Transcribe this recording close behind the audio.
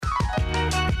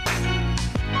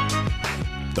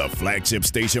The flagship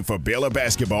station for Baylor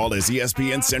basketball is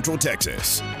ESPN Central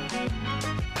Texas.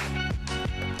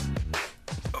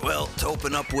 Well, to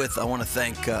open up with, I want to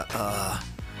thank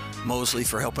Mosley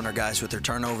for helping our guys with their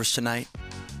turnovers tonight.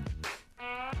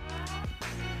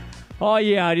 Oh,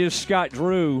 yeah, it is Scott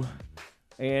Drew.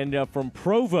 And from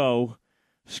Provo,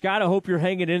 Scott, I hope you're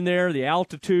hanging in there. The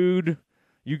altitude,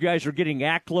 you guys are getting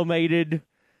acclimated.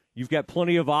 You've got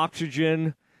plenty of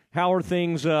oxygen. How are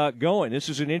things going? This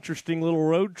is an interesting little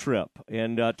road trip.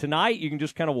 And tonight you can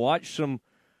just kind of watch some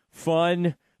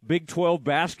fun Big 12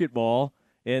 basketball.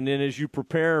 And then as you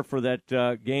prepare for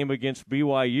that game against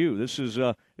BYU, this is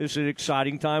an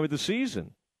exciting time of the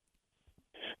season.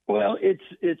 Well, it's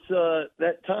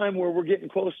that time where we're getting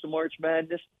close to March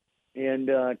Madness, and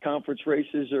conference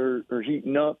races are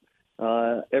heating up.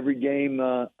 Every game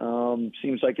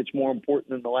seems like it's more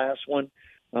important than the last one.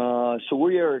 So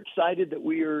we are excited that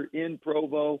we are in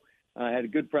Provo. I had a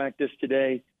good practice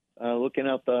today. Looking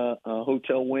out the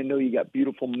hotel window, you got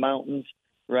beautiful mountains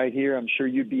right here. I'm sure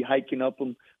you'd be hiking up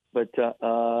them, but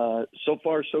so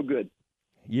far so good.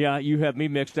 Yeah, you have me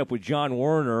mixed up with John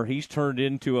Werner. He's turned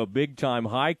into a big-time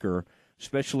hiker,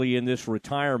 especially in this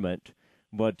retirement.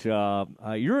 But you're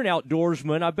an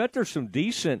outdoorsman. I bet there's some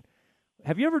decent –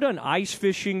 have you ever done ice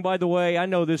fishing, by the way? I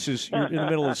know you're in the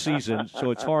middle of the season, so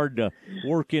it's hard to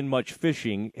work in much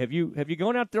fishing. Have you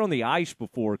gone out there on the ice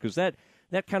before? Because that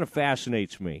kind of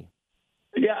fascinates me.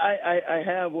 Yeah, I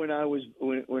have when I was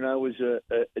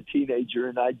a teenager,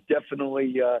 and I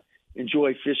definitely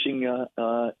enjoy fishing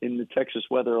in the Texas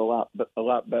weather a lot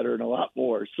better and a lot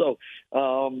more. So,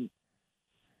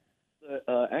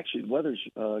 actually, the weather's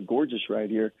gorgeous right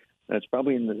here. It's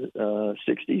probably in the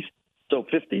 60s, so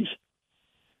 50s.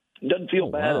 Doesn't feel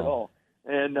bad at all.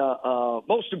 And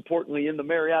most importantly, in the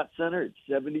Marriott Center, it's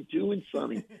 72 and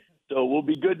sunny. So we'll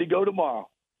be good to go tomorrow.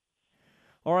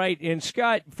 All right, and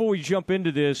Scott, before we jump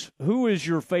into this, who is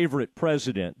your favorite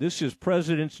president? This is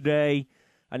President's Day.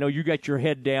 I know you got your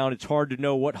head down. It's hard to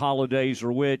know what holidays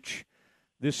are which.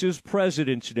 This is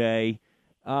President's Day.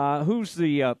 Who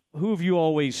have you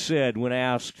always said when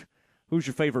asked who's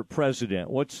your favorite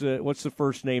president? What's the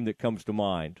first name that comes to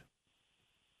mind?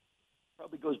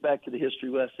 Probably goes back to the history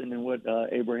lesson and what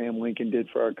Abraham Lincoln did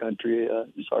for our country.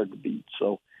 It's hard to beat.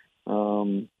 So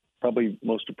probably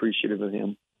most appreciative of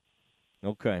him.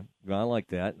 Okay. I like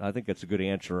that. I think that's a good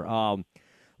answer.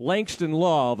 Langston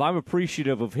Love, I'm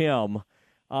appreciative of him.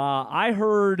 I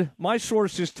heard, my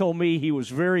sources told me he was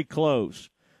very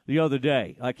close the other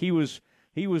day. Like he was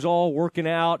all working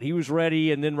out, he was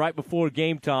ready, and then right before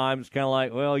game time, it's kind of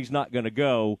like, well, he's not going to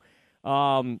go.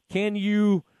 Can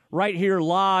you, right here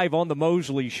live on the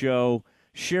Mosley Show,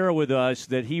 share with us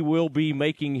that he will be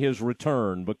making his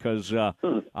return? Because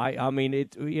I mean,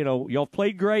 y'all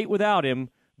played great without him,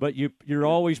 but you're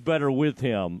always better with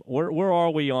him. Where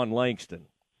are we on Langston?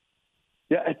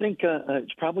 Yeah, I think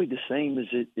it's probably the same as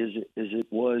it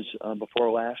was before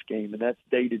our last game, and that's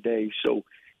day to day. So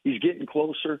he's getting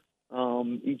closer.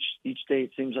 Each day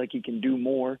it seems like he can do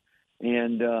more,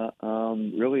 and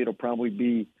really it'll probably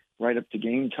be right up to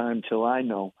game time till I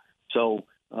know. So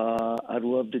I'd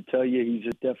love to tell you he's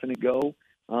a definite go.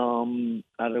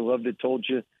 I'd have loved to told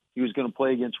you he was going to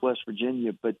play against West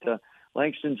Virginia, but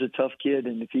Langston's a tough kid,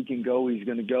 and if he can go, he's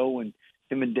going to go, and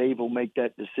him and Dave will make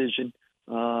that decision.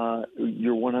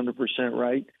 You're 100%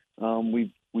 right.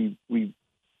 We've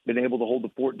been able to hold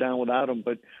the fort down without him,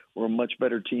 but we're a much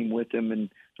better team with him, and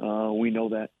we know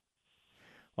that.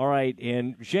 All right,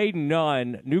 and Jayden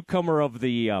Nunn, newcomer of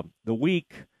the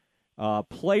week,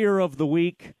 player of the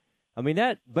week. I mean,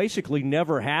 that basically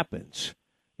never happens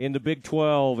in the Big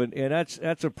 12, and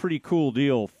that's a pretty cool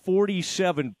deal.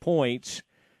 47 points.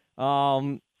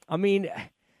 I mean,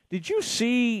 did you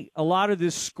see a lot of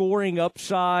this scoring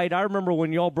upside? I remember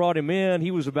when y'all brought him in,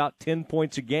 he was about 10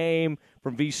 points a game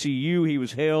from VCU. He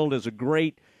was hailed as a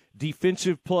great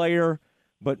defensive player.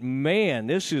 But, man,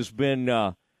 this has been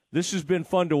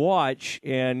fun to watch,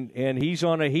 and he's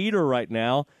on a heater right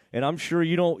now, and I'm sure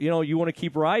you want to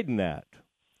keep riding that.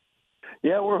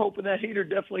 Yeah, we're hoping that heater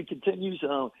definitely continues.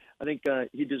 I think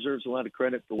he deserves a lot of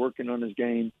credit for working on his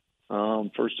game,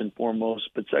 first and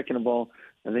foremost. But second of all,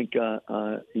 I think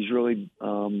he's really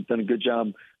done a good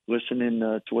job listening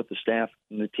to what the staff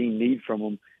and the team need from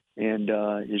him. And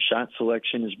his shot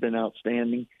selection has been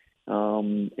outstanding.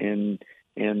 And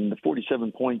the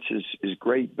 47 points is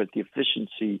great, but the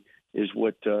efficiency is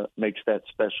what makes that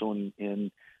special.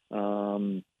 And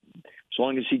as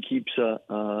long as he keeps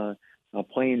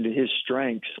playing to his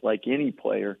strengths, like any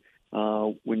player,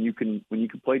 when you can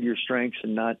play to your strengths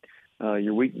and not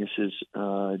your weaknesses,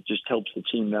 just helps the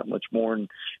team that much more. And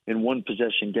in one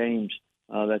possession games,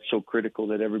 that's so critical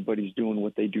that everybody's doing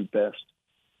what they do best.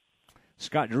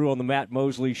 Scott Drew on the Matt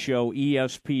Mosley Show,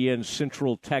 ESPN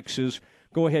Central Texas.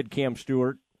 Go ahead, Cam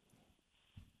Stewart.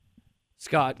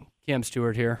 Scott, Cam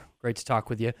Stewart here. Great to talk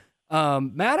with you.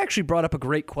 Matt actually brought up a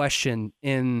great question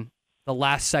in the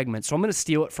last segment, so I'm going to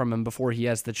steal it from him before he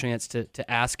has the chance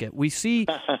to ask it. We see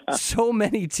so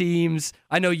many teams.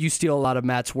 I know you steal a lot of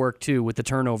Matt's work, too, with the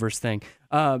turnovers thing.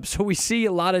 So we see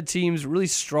a lot of teams really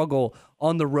struggle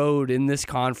on the road in this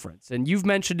conference. And you've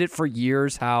mentioned it for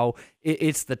years, how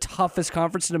it's the toughest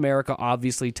conference in America,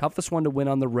 obviously, toughest one to win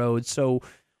on the road. So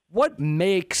what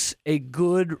makes a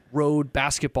good road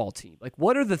basketball team? Like,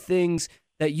 what are the things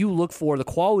that you look for, the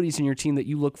qualities in your team that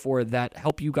you look for that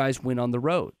help you guys win on the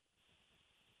road?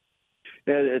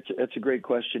 Yeah, it's a great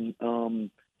question.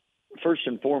 First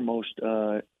and foremost,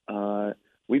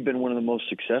 we've been one of the most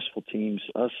successful teams,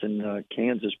 us and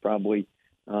Kansas probably,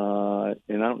 and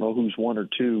I don't know who's one or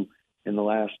two in the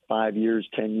last 5 years,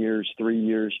 10 years, 3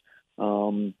 years.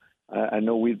 I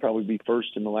know we'd probably be first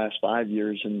in the last 5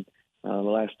 years, and the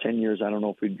last 10 years, I don't know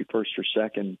if we'd be first or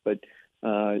second, but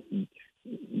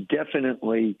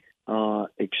definitely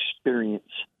experience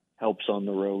helps on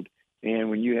the road.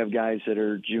 And when you have guys that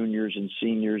are juniors and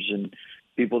seniors and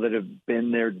people that have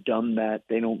been there, done that,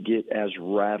 they don't get as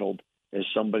rattled as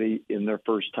somebody in their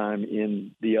first time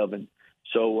in the oven.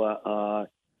 So, I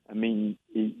mean,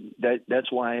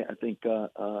 that's why I think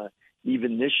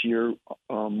even this year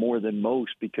more than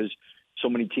most, because so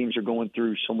many teams are going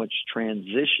through so much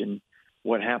transition,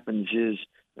 what happens is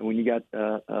when you got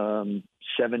 7,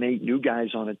 8 new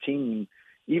guys on a team,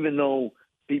 even though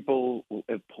people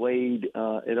have played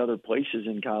at other places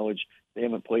in college, they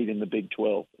haven't played in the Big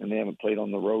 12, and they haven't played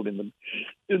on the road in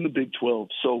the Big 12.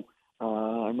 So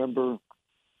I remember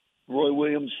Roy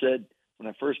Williams said, when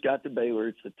I first got to Baylor,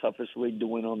 it's the toughest league to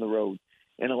win on the road.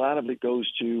 And a lot of it goes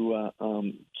to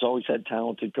it's always had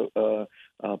talented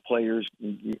players,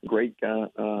 great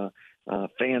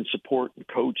fan support and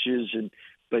coaches,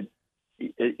 but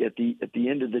at the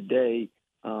end of the day,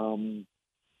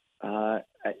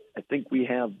 I think we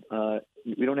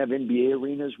don't have NBA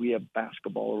arenas, we have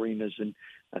basketball arenas, and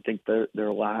I think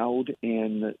they're loud,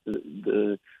 and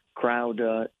the crowd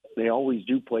they always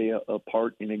do play a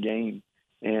part in a game,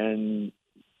 and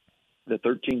the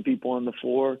 13 people on the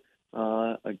floor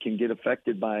can get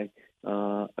affected by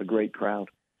a great crowd.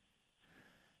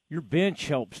 Your bench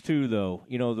helps too, though.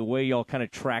 You know, the way y'all kind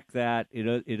of track that,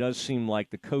 it does seem like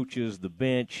the coaches, the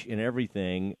bench, and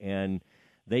everything, and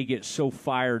they get so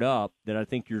fired up that I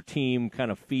think your team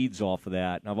kind of feeds off of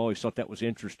that. And I've always thought that was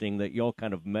interesting that y'all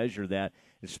kind of measure that,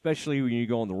 especially when you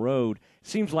go on the road. It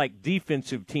seems like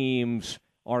defensive teams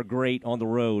are great on the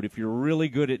road. If you're really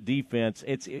good at defense,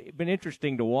 it's been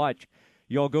interesting to watch.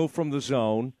 Y'all go from the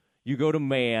zone, you go to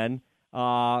man.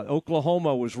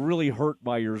 Oklahoma was really hurt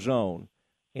by your zone.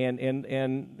 And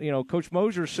you know, Coach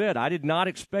Moser said, I did not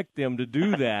expect them to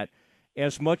do that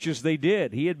as much as they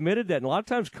did. He admitted that. And a lot of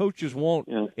times coaches won't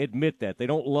admit that. They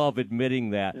don't love admitting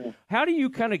that. Yeah. How do you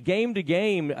kind of game to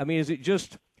game? I mean, is it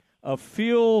just a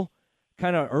feel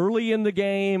kind of early in the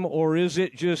game, or is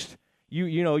it just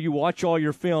you know, you watch all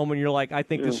your film and you're like, I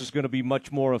think this is going to be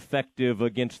much more effective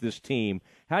against this team?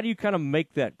 How do you kind of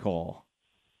make that call?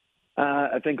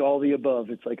 I think all the above.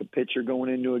 It's like a pitcher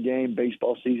going into a game.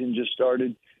 Baseball season just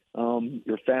started.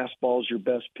 Your fastball's your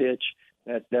best pitch.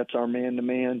 That's our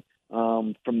man-to-man.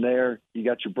 From there, you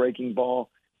got your breaking ball,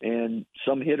 and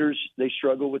some hitters, they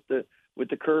struggle with the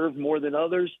curve more than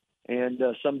others, and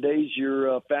some days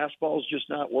your fastball's just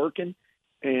not working.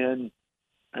 And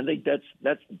I think that's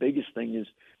the biggest thing, is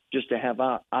just to have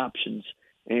options.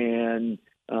 And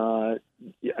I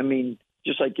mean,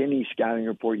 just like any scouting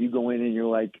report, you go in and you're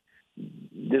like,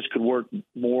 this could work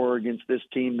more against this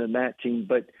team than that team,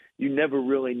 but you never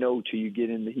really know till you get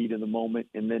in the heat of the moment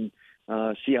and then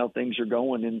see how things are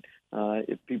going. And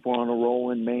if people are on a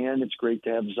roll in man, it's great to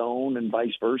have zone, and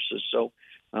vice versa. So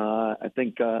I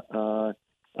think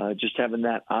just having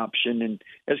that option, and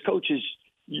as coaches,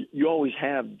 you always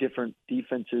have different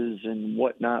defenses and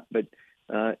whatnot, but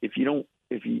if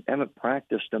you haven't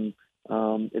practiced them,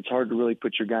 it's hard to really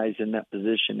put your guys in that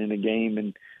position in a game.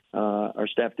 And our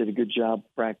staff did a good job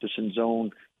practicing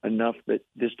zone enough that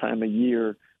this time of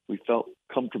year we felt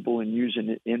comfortable in using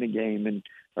it in a game, and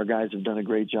our guys have done a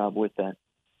great job with that.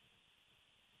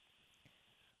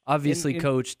 Obviously,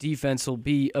 Coach, defense will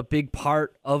be a big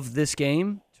part of this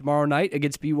game tomorrow night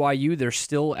against BYU. They're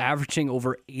still averaging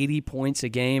over 80 points a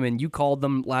game, and you called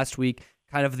them last week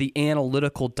kind of the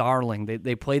analytical darling.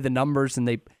 They play the numbers, and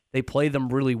they play them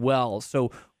really well.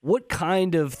 So what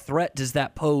kind of threat does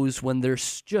that pose when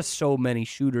there's just so many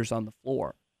shooters on the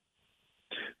floor?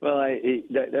 Well,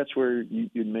 that's where you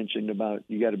mentioned about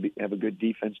you got to have a good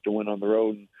defense to win on the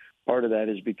road. And part of that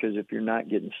is because if you're not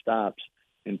getting stops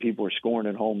and people are scoring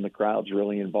at home, the crowd's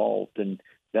really involved, and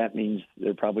that means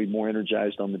they're probably more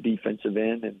energized on the defensive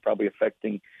end and probably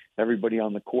affecting everybody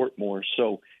on the court more.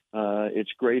 So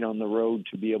it's great on the road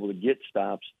to be able to get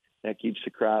stops. That keeps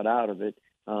the crowd out of it.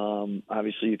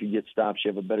 Obviously, if you get stops, you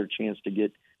have a better chance to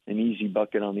get an easy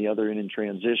bucket on the other end in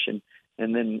transition.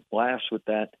 And then last with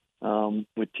that,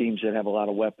 with teams that have a lot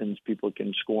of weapons, people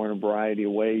can score in a variety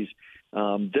of ways.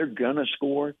 They're going to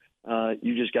score.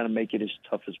 You just got to make it as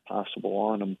tough as possible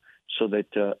on them so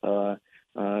that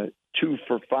 2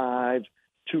 for 5,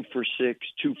 2 for 6,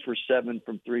 2 for 7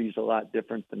 from 3 is a lot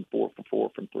different than 4 for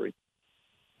 4 from 3.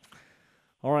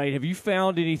 All right. Have you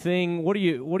found anything? What do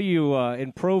you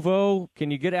in Provo? Can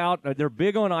you get out? They're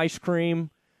big on ice cream,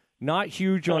 not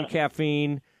huge on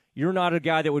caffeine. You're not a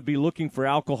guy that would be looking for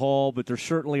alcohol, but there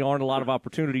certainly aren't a lot of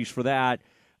opportunities for that.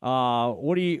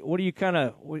 What do you kind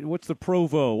of? What's the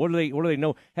Provo? What do they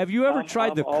know? Have you ever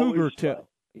tried the Cougar Tail?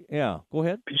 Yeah, go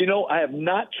ahead. I have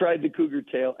not tried the Cougar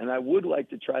Tail, and I would like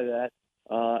to try that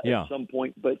at some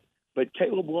point. But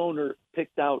Caleb Lohner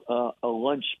picked out a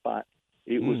lunch spot.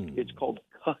 It's called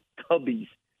Cubby's,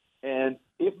 and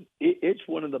it's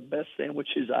one of the best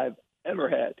sandwiches I've ever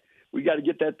had. We got to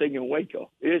get that thing in Waco.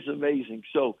 It's amazing.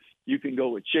 So you can go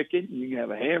with chicken, you can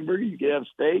have a hamburger, you can have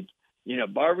steak,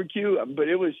 barbecue. But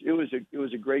it was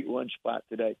a great lunch spot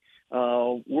today.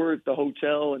 We're at the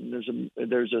hotel, and there's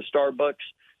a Starbucks.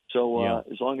 So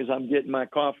as long as I'm getting my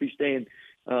coffee, staying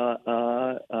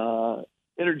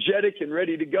energetic and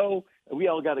ready to go, we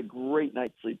all got a great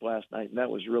night's sleep last night, and that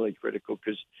was really critical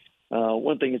because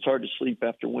one thing, it's hard to sleep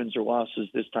after wins or losses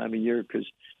this time of year because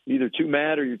you're either too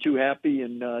mad or you're too happy,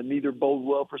 and neither bode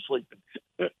well for sleeping.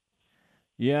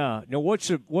 Yeah. Now, what's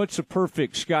a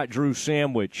perfect Scott Drew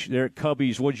sandwich there at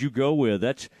Cubby's? What'd you go with?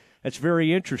 That's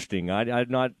very interesting. I'd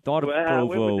not thought of Provo. I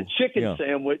went with the chicken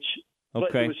sandwich, but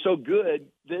okay. It was so good.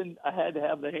 Then I had to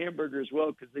have the hamburger as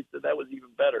well because they said that was even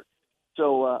better.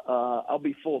 So I'll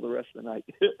be full the rest of the night.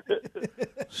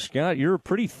 Scott, you're a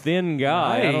pretty thin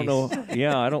guy. Nice. I don't know.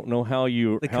 Yeah, I don't know how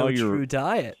you're. Drew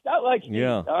diet. Scott likes to eat.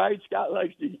 Yeah. All right, Scott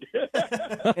likes to eat.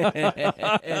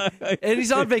 And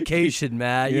he's on vacation,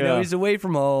 Matt. You know, he's away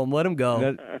from home. Let him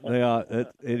go.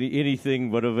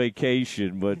 Anything but a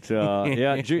vacation. But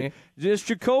just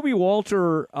Jacoby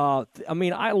Walter.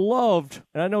 I loved,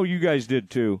 and I know you guys did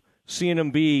too, seeing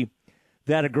him be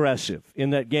that aggressive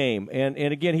in that game. And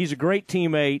again, he's a great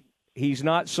teammate. He's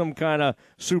not some kind of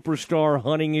superstar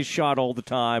hunting his shot all the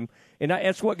time. And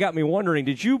that's what got me wondering,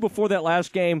 did you, before that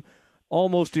last game,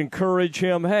 almost encourage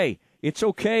him, hey, it's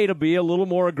okay to be a little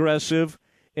more aggressive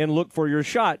and look for your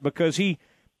shot? Because he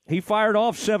fired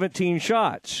off 17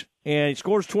 shots, and he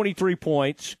scores 23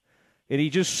 points, and he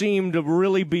just seemed to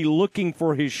really be looking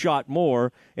for his shot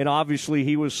more, and obviously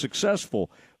he was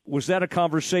successful. Was that a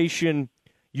conversation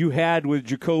you had with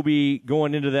Jacoby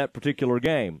going into that particular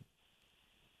game?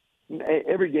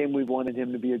 Every game we've wanted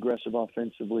him to be aggressive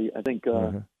offensively. I think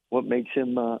what makes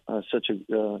him such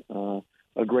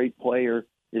a great player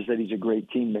is that he's a great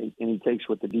teammate, and he takes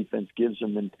what the defense gives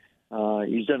him. And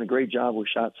he's done a great job with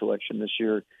shot selection this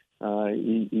year.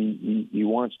 He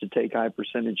wants to take high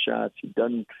percentage shots. He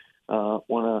doesn't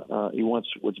want to. He wants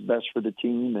what's best for the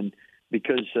team, and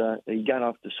because he got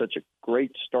off to such a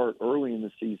great start early in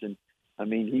the season. I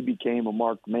mean, he became a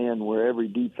marked man where every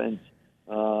defense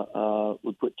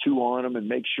would put 2 on him and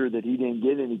make sure that he didn't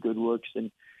get any good looks.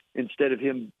 And instead of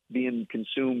him being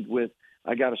consumed with,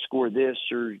 I got to score this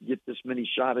or get this many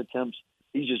shot attempts,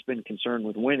 he's just been concerned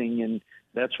with winning. And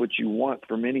that's what you want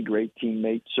from any great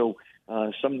teammate. So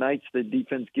some nights the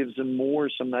defense gives them more,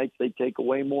 some nights they take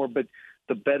away more, but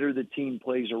the better the team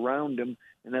plays around him.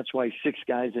 And that's why 6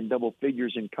 guys in double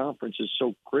figures in conference is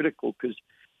so critical, because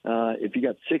if you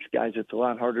got 6 guys, it's a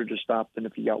lot harder to stop than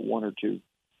if you got 1 or 2.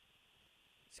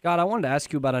 Scott, I wanted to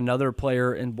ask you about another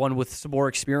player and one with some more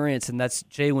experience, and that's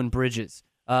Jalen Bridges.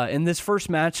 In this first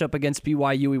matchup against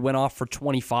BYU, he went off for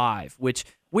 25, which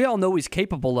we all know he's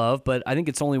capable of, but I think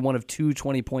it's only one of 2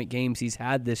 20-point games he's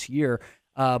had this year.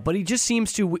 But he just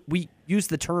seems to, we use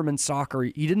the term in soccer,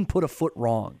 he didn't put a foot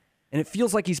wrong. And it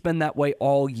feels like he's been that way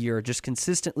all year, just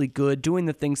consistently good, doing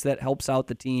the things that helps out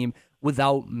the team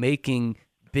without making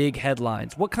big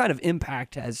headlines. What kind of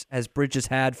impact has Bridges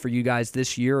had for you guys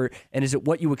this year, and is it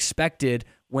what you expected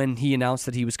when he announced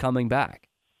that he was coming back?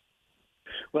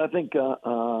 Well, I think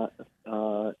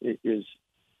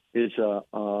his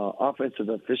offensive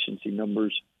efficiency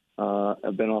numbers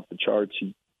have been off the charts.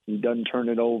 He doesn't turn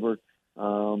it over.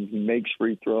 He makes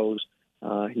free throws.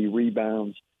 He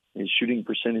rebounds. His shooting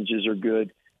percentages are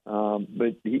good.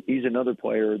 But he's another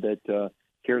player that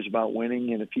cares about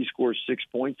winning, and if he scores 6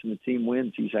 points and the team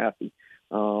wins, he's happy.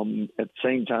 At the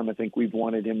same time, I think we've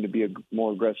wanted him to be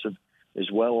more aggressive as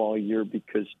well all year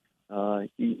because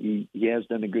he has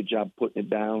done a good job putting it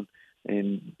down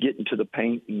and getting to the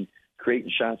paint and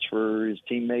creating shots for his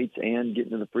teammates and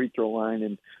getting to the free throw line.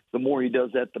 And the more he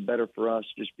does that, the better for us,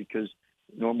 just because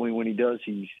normally when he does,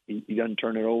 he doesn't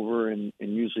turn it over, and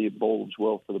usually it bodes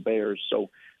well for the Bears. So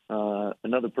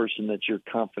another person that you're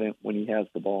confident when he has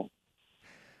the ball.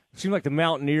 It seemed like the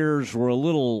Mountaineers were a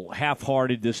little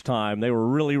half-hearted this time. They were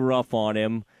really rough on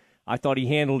him. I thought he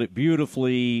handled it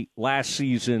beautifully last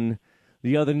season.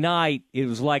 The other night, it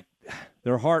was like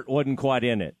their heart wasn't quite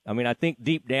in it. I mean, I think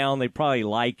deep down they probably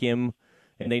like him,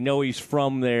 and they know he's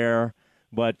from there.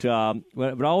 But I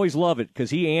always love it because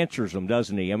he answers them,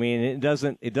 doesn't he? I mean, it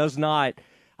does not.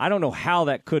 I don't know how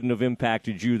that couldn't have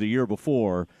impacted you the year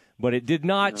before, but it did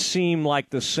not seem like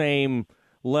the same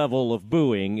level of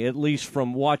booing, at least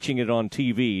from watching it on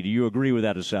TV. Do you agree with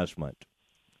that assessment?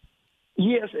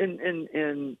 Yes,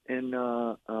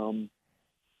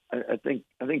 I think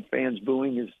fans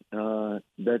booing is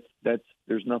that's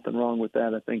there's nothing wrong with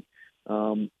that. I think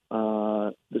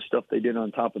the stuff they did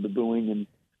on top of the booing and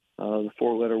the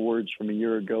 4-letter words from a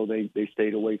year ago, they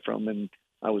stayed away from, and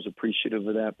I was appreciative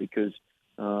of that because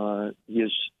he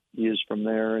is from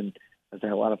there and has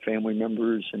had a lot of family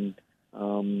members, and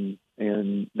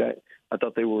that I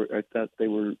thought they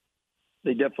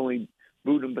definitely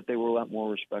booed him, but they were a lot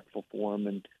more respectful for him,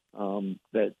 and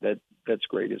that's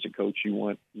great as a coach.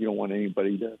 You don't want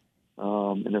anybody to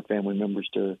and their family members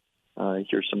to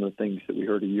hear some of the things that we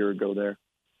heard a year ago there.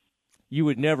 You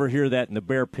would never hear that in the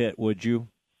Bear Pit, would you?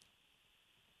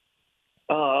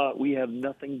 We have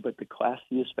nothing but the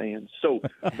classiest fans. So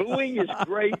booing is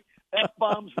great.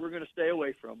 F-bombs we're going to stay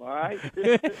away from, all right?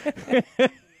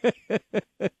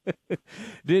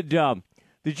 Did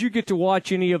you get to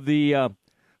watch any of the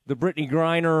Brittany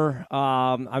Griner?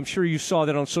 I'm sure you saw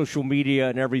that on social media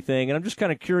and everything, and I'm just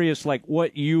kind of curious, like,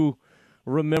 what you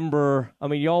remember. I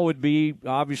mean, y'all would be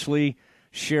obviously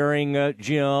sharing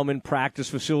gym and practice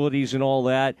facilities and all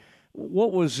that.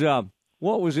 What was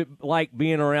it like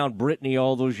being around Brittany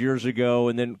all those years ago,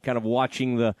 and then kind of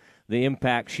watching the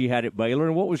impact she had at Baylor?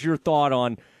 And what was your thought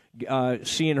on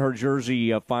seeing her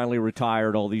jersey finally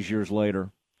retired all these years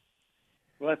later?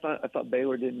 Well, I thought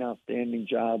Baylor did an outstanding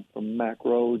job, from Mack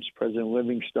Rhodes, President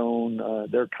Livingstone,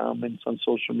 their comments on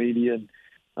social media, and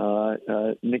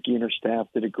Nikki and her staff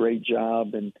did a great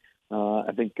job. And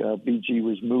I think BG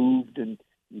was moved, and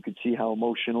you could see how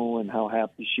emotional and how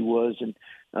happy she was. And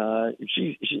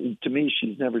she to me,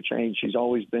 she's never changed. She's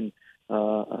always been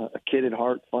a kid at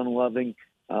heart, fun-loving,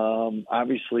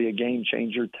 obviously a game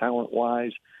changer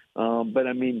talent-wise. But,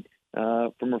 I mean,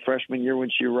 from her freshman year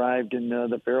when she arrived in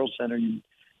the Farrell Center, you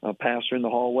pass her in the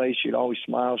hallway, she'd always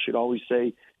smile. She'd always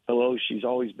say hello. She's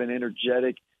always been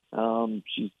energetic.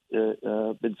 She's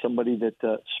been somebody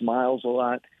that smiles a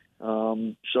lot.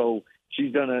 So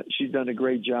she's done a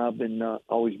great job in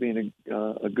always being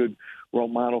a good role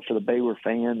model for the Baylor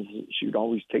fans. She would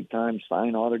always take time,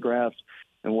 sign autographs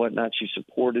and whatnot. She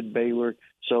supported Baylor.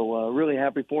 So really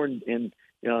happy for her. And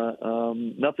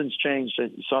nothing's changed.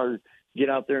 You saw her get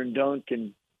out there and dunk,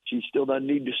 and she still doesn't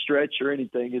need to stretch or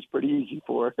anything. It's pretty easy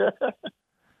for her.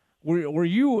 Are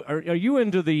you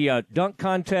into the dunk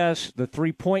contest, the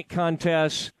 3-point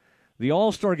contest? The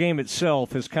All-Star game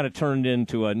itself has kind of turned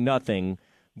into a nothing,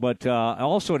 but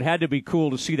also it had to be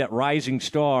cool to see that rising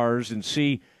stars and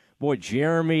see, boy,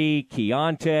 Jeremy,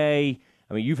 Keontae.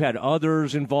 I mean, you've had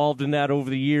others involved in that over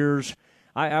the years.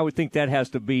 I would think that has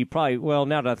to be probably, well,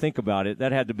 now that I think about it,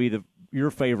 that had to be your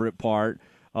favorite part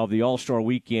of the All-Star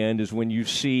weekend, is when you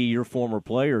see your former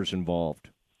players involved.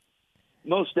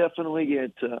 Most definitely. You're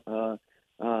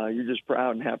just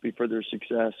proud and happy for their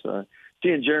success.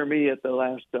 Seeing Jeremy at the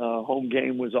last home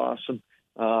game was awesome,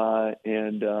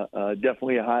 and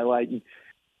definitely a highlight. And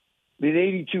in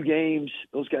 82 games,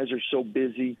 those guys are so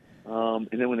busy, and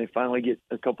then when they finally get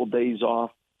a couple days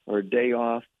off or a day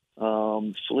off,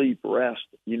 sleep, rest,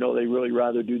 they really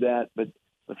rather do that. But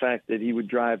the fact that he would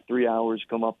drive 3 hours,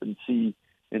 come up and see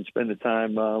and spend the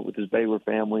time with his Baylor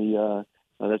family,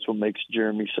 that's what makes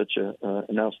Jeremy such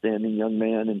an outstanding young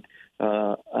man. And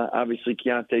obviously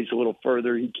Keontae's a little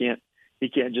further. He can't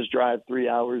just drive 3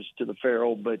 hours to the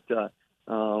Farrell, but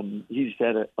he's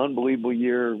had an unbelievable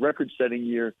year, record-setting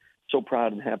year. So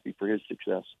proud and happy for his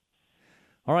success.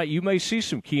 All right, you may see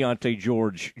some Keontae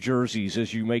George jerseys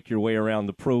as you make your way around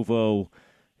the Provo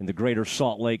and the greater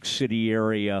Salt Lake City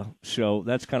area. So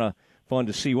that's kind of fun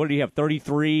to see. What did he have,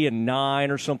 33 and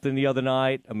 9 or something the other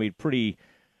night? I mean, pretty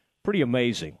pretty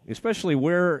amazing, especially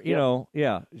where, you know,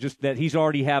 just that he's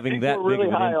already having that We're really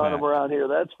big of an high impact. on him around here,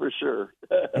 that's for sure.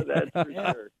 That's for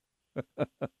sure.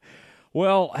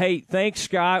 Well, hey, thanks,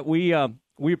 Scott. We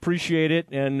appreciate it,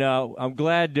 and I'm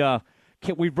glad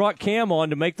we brought Cam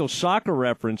on to make those soccer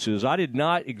references. I did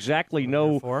not exactly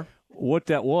know what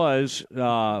that was.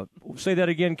 Say that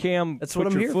again, Cam. That's what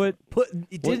I'm here for.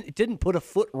 It didn't put a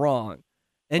foot wrong.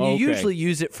 And you usually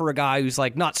use it for a guy who's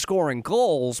like not scoring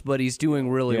goals, but he's doing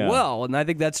really well. And I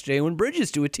think that's Jalen Bridges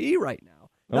to a T right now.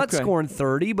 Not scoring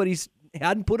 30, but he's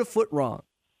hadn't put a foot wrong.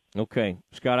 Okay.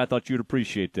 Scott, I thought you'd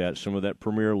appreciate that, some of that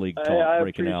Premier League talk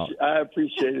breaking out. I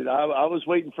appreciate it. I was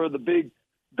waiting for the big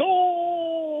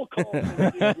goal call.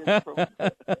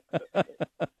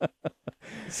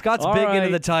 Scott's big into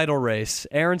the title race.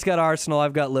 Aaron's got Arsenal.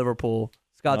 I've got Liverpool.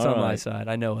 Scott's on my side.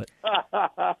 I know it.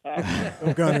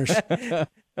 Go Gunners.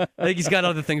 I think he's got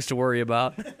other things to worry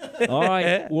about. All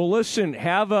right. Well, listen.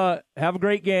 Have a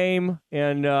great game,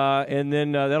 and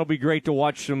then that'll be great to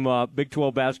watch some Big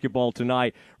 12 basketball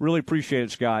tonight. Really appreciate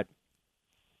it, Scott.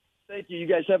 Thank you. You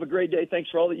guys have a great day.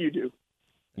 Thanks for all that you do.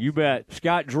 You bet.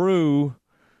 Scott Drew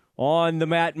on the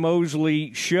Matt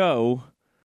Mosley Show.